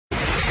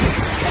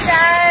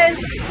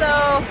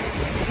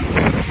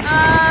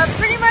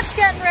much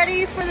getting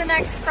ready for the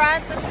next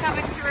front that's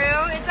coming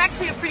through. It's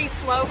actually a pretty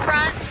slow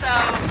front, so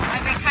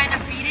I've been kind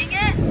of beating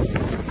it.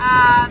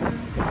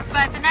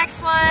 But the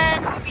next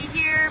one will be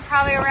here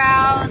probably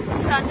around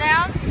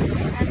sundown.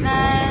 And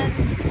then,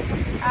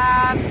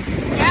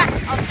 yeah,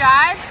 I'll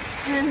jive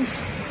and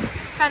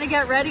kind of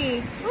get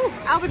ready. Ooh,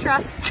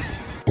 albatross.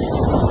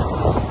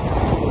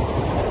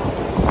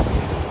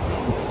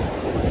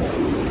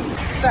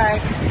 Sorry.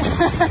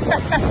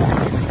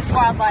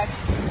 Wildlife.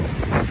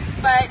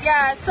 But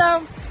yeah,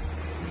 so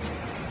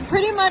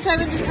pretty much I've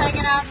been just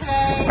hanging out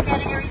today,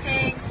 getting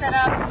everything set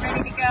up and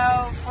ready to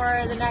go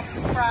for the next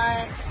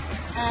front.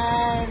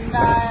 And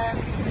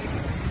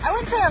I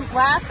wouldn't say I'm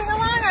blasting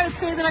along, I would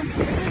say that I'm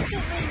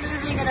consistently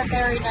moving at a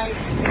very nice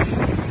speed.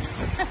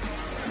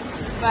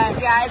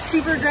 But yeah, it's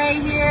super gray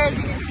here, as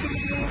you can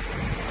see,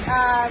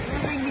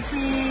 moving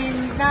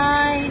between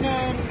 9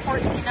 and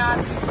 14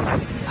 knots.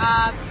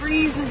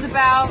 Breeze is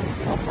about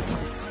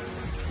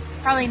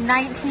probably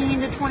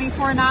 19 to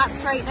 24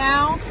 knots right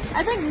now.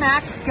 I think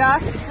max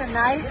gust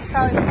tonight is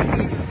probably supposed to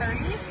be in the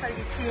 30s,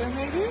 32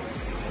 maybe.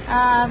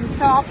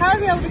 So I'll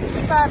probably be able to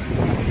keep up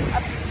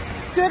a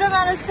good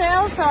amount of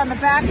sails, but on the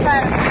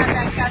backside I'm gonna have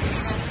that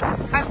gustiness.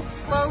 I'm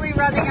slowly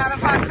running out of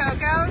hot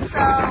cocoa, so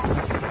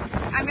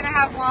I'm gonna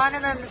have one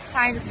and then it's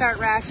time to start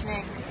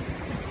rationing.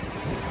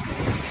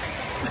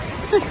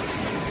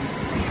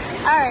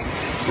 Alright.